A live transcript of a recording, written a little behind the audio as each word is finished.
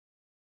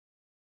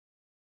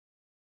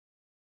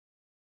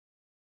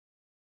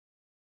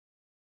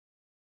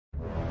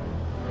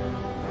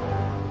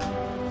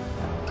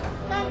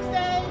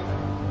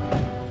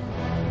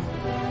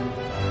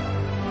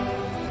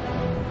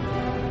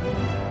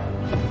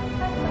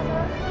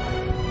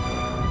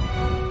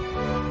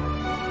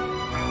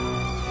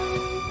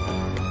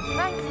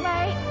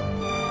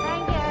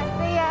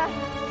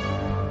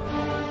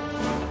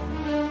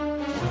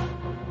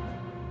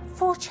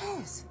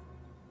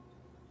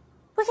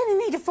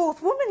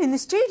fourth woman in the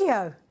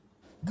studio.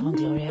 Come on,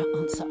 Gloria.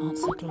 Answer,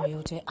 Gloria.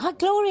 You'll do it. Hi,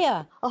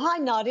 Gloria. Oh, hi,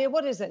 Nadia.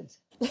 What is it?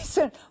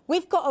 Listen,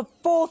 we've got a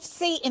fourth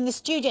seat in the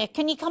studio.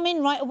 Can you come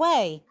in right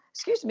away?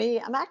 Excuse me,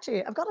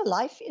 I've got a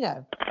life, you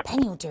know.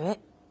 Penny will do it.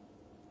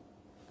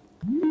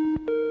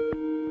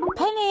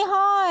 Penny,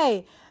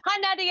 hi. Hi,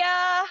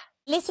 Nadia.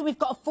 Listen, we've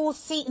got a fourth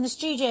seat in the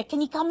studio.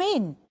 Can you come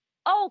in?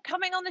 Oh,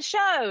 coming on the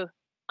show.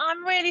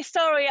 I'm really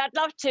sorry. I'd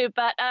love to,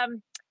 but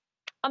I'm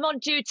on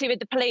duty with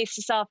the police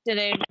this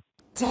afternoon.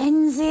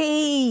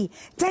 Denzi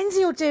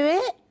will do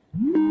it.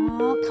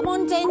 Oh, come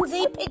on,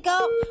 Denzi, pick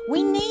up.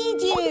 We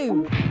need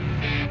you.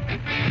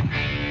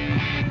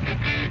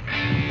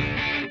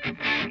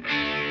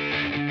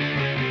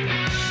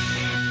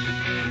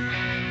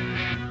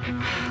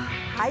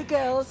 Hi,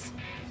 girls.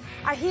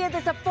 I hear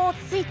there's a fourth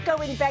seat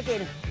going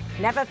begging.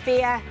 Never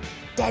fear,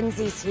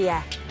 Denzi's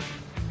here.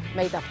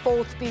 May the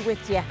fourth be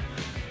with you.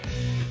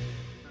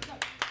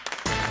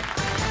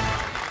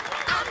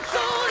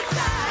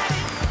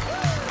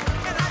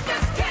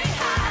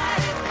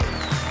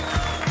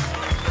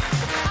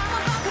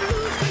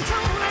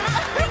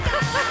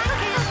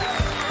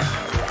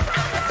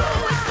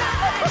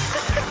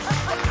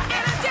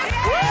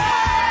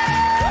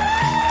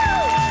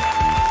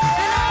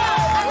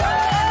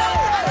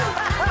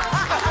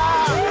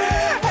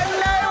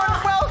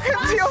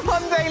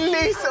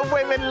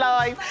 Women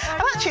Live,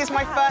 and actually it's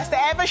my first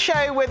ever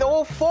show with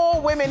all four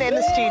women in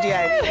the studio.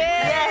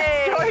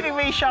 Yes, joining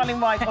me, Charlene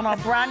White, on our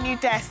brand new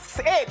desks,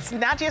 it's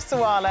Nadia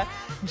Sawala,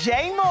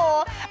 Jane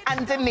Moore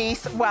and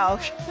Denise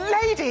Welsh.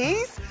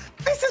 Ladies,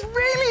 this is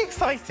really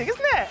exciting,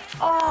 isn't it?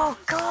 Oh,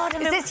 God.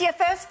 Is this your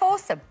first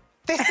foursome?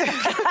 This is...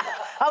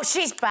 Oh,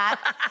 she's back.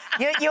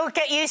 You'll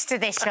get used to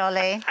this,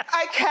 Charlie.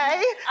 OK.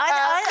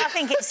 I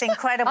think it's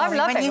incredible. I'm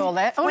loving all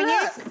that.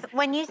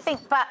 When you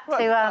think back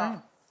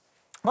to...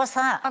 What's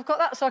that? I've got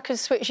that so I can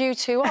switch you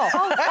two off.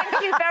 Oh,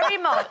 thank you very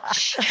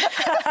much.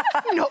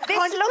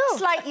 This looks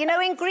like, you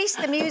know, in Grease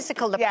the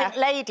musical, the Pink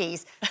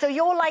Ladies. So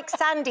you're like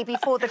Sandy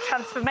before the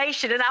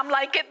transformation, and I'm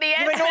like at the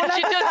end.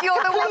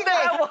 You're the one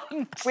that I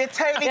want. We're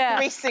totally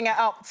greasing it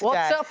up today.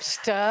 What's up,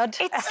 stud?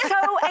 It's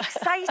so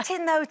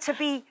exciting, though, to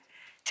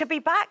be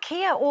back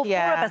here, all four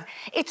of us.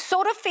 It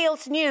sort of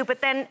feels new,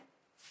 but then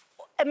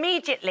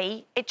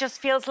immediately it just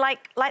feels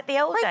like the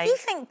old days. If you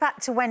think back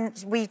to when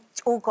we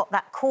all got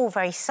that call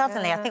very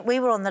suddenly, I think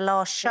we were on the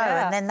last show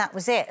and then that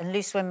was it, and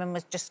Loose Women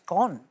was just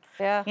gone.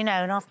 Yeah. You know,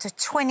 and after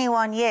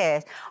 21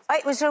 years,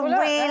 it was a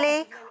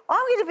really...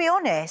 I'm going to be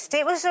honest,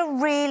 it was a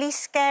really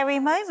scary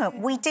moment.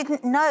 We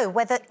didn't know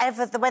whether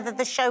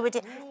the show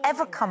would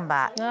ever come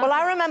back. No. Well,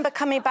 I remember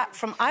coming back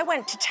from... I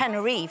went to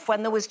Tenerife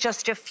when there was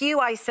just a few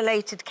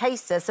isolated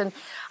cases, and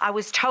I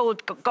was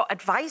told, got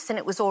advice, and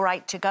it was all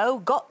right to go.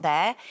 Got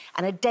there,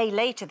 and a day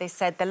later they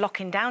said they're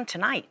locking down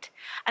tonight.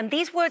 And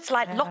these words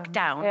like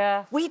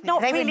lockdown, we'd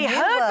not really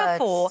heard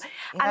before.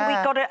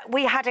 And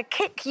we had a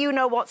kick,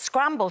 you-know-what,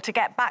 scramble to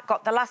get back,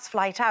 got the last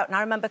flight out. And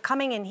I remember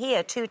coming in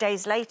here 2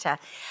 days later,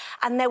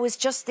 and there was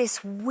just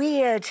this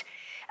weird,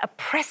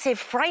 oppressive,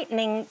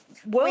 frightening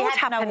world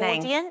happening. We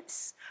had no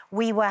audience.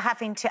 We were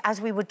having to,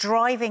 as we were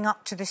driving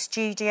up to the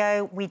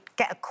studio, we'd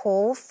get a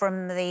call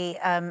from the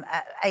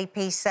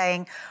AP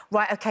saying,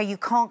 right, OK, you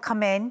can't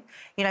come in.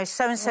 You know,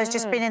 so-and-so's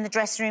just been in the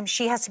dressing room.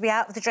 She has to be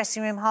out of the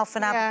dressing room half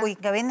an hour before you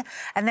can go in.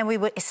 And then we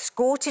were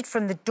escorted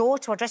from the door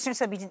to our dressing room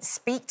so we didn't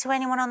speak to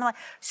anyone on the way.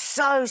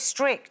 So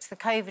strict, the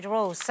COVID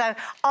rules. So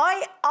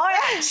I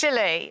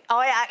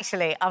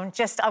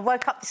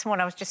woke up this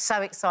morning, I was just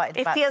so excited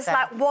about it. It feels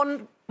like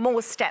one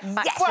more step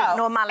back to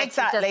normality,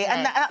 exactly, doesn't it?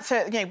 and that's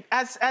you know,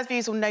 as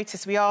viewers will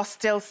notice, we are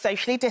still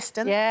socially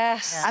distant.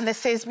 Yes. And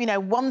this is, you know,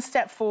 one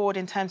step forward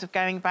in terms of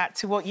going back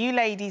to what you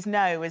ladies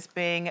know as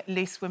being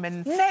loose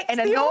women in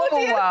a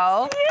normal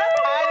world.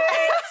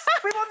 Yes.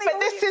 But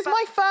this is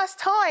my first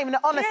time, and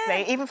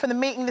honestly, even from the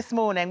meeting this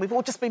morning, we've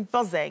all just been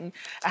buzzing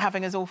at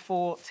having us all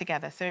four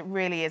together. So it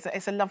really is.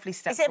 It's a lovely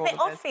step forward. Is it a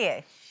bit odd for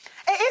you?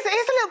 It is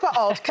a little bit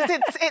odd,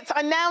 because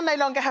I now no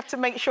longer have to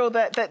make sure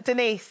that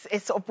Denise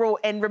is sort of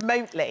brought in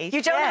remotely.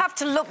 You don't have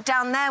to look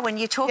down there when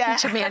you're talking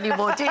to me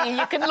anymore, do you?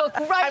 You can look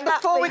right And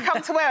before we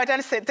come to where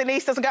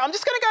Denise doesn't go, I'm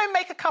just going to go and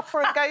make a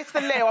cuppa and go to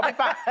the loo, I'll be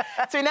back.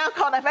 So we now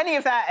can't have any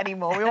of that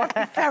anymore. We want to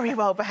be very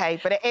well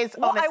behaved, but it is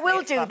What I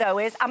will do, though,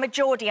 is I'm a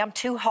Geordie, I'm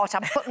too hot,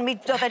 I'm putting my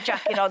leather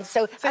jacket on,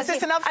 so is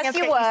this another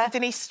thing,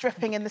 Denise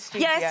stripping in the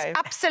studio? Yes,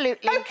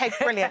 absolutely. OK,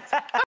 brilliant.